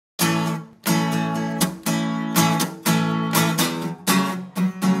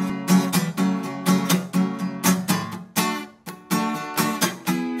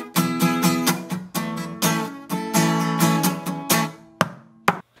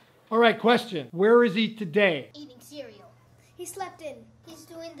All right, question. Where is he today? Eating cereal. He slept in. He's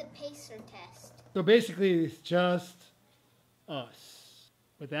doing the pacer test. So basically, it's just us.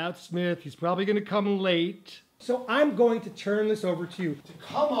 Without Smith, he's probably going to come late. So I'm going to turn this over to you to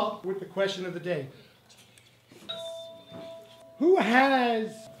come up with the question of the day. Who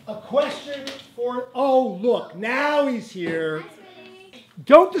has a question for... Oh, look, now he's here.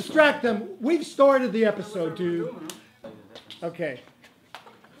 Don't distract them. We've started the episode, dude. Okay.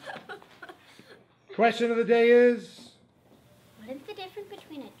 Question of the day is... What is the difference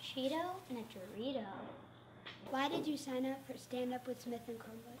between a Cheeto and a Dorito? Why did you sign up for Stand Up with Smith and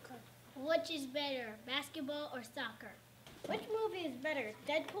Kornblatt Club? Which is better, basketball or soccer? Which movie is better,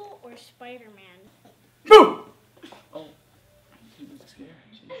 Deadpool or Spider-Man? Boom! Oh, he was scared.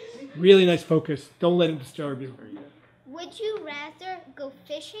 Jeez. Really nice focus. Don't let him disturb you. Would you rather go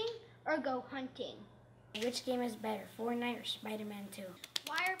fishing or go hunting? Which game is better, Fortnite or Spider-Man 2?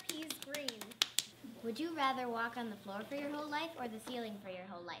 Why are peas green? Would you rather walk on the floor for your whole life or the ceiling for your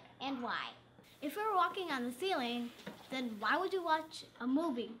whole life? And why? If you were walking on the ceiling, then why would you watch a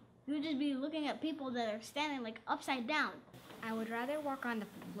movie? You would just be looking at people that are standing like upside down. I would rather walk on the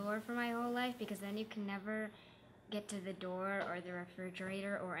floor for my whole life because then you can never get to the door or the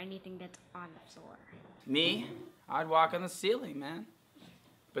refrigerator or anything that's on the floor. Me? I'd walk on the ceiling, man.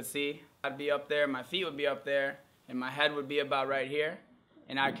 But see, I'd be up there, my feet would be up there, and my head would be about right here.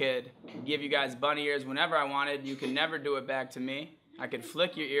 And I could give you guys bunny ears whenever I wanted. You could never do it back to me. I could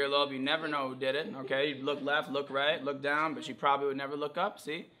flick your earlobe. You never know who did it. Okay, you'd look left, look right, look down, but you probably would never look up,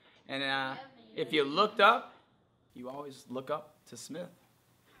 see? And if you looked up, you always look up to Smith.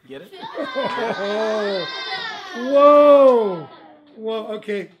 Get it? Whoa! Whoa,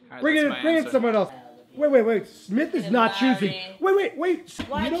 okay. Right, Bring in someone else. Wait. Smith is not choosing. Wait. Why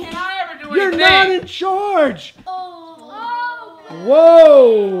can't I ever do anything? You're not in charge!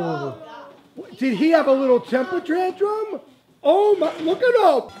 Whoa! Did he have a little temper tantrum? Oh my, look at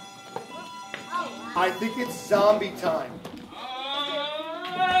him! I think it's zombie time.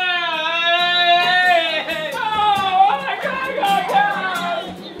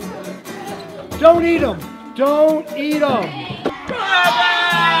 Don't eat him! Don't eat him!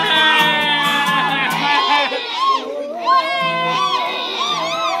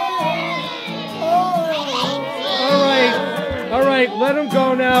 All right, let him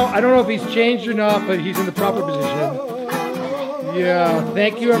go now. I don't know if he's changed or not, but he's in the proper position. Yeah,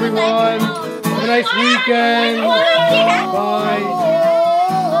 thank you everyone. Have a nice weekend. Bye.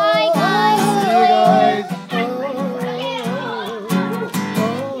 Bye, guys. See you guys. Thank you very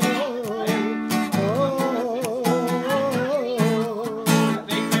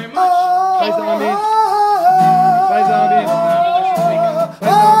much. Bye, zombie.